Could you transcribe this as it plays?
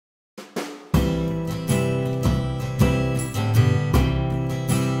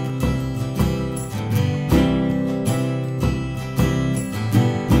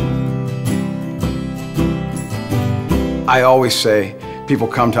I always say people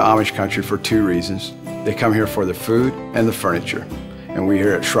come to Amish Country for two reasons. They come here for the food and the furniture. And we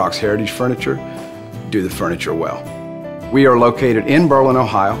here at Schrock's Heritage Furniture do the furniture well. We are located in Berlin,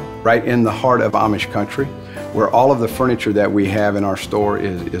 Ohio, right in the heart of Amish Country, where all of the furniture that we have in our store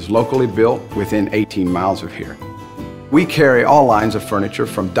is locally built within 18 miles of here. We carry all lines of furniture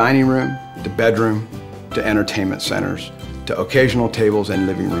from dining room to bedroom to entertainment centers to occasional tables and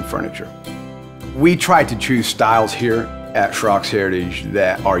living room furniture. We try to choose styles here at Schrock's Heritage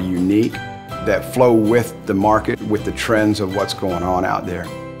that are unique, that flow with the market, with the trends of what's going on out there.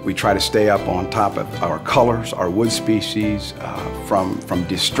 We try to stay up on top of our colors, our wood species, from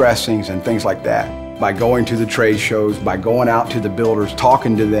distressings and things like that. By going to the trade shows, by going out to the builders,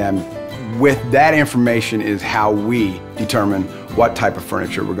 talking to them, with that information is how we determine what type of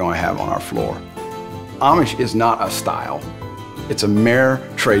furniture we're going to have on our floor. Amish is not a style. It's a mere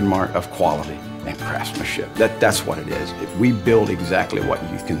trademark of quality and craftsmanship. That's what it is. If we build exactly what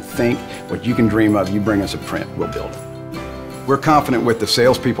you can think, what you can dream of, you bring us a print, we'll build it. We're confident with the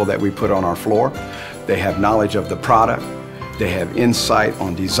salespeople that we put on our floor. They have knowledge of the product. They have insight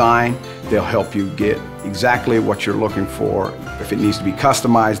on design. They'll help you get exactly what you're looking for. If it needs to be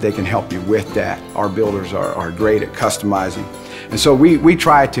customized, they can help you with that. Our builders are great at customizing. And so we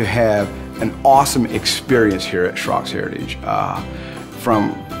try to have an awesome experience here at Schrock's Heritage.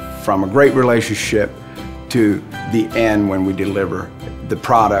 From a great relationship to the end when we deliver the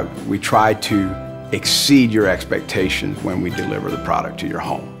product, we try to exceed your expectations when we deliver the product to your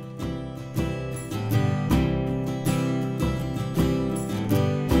home.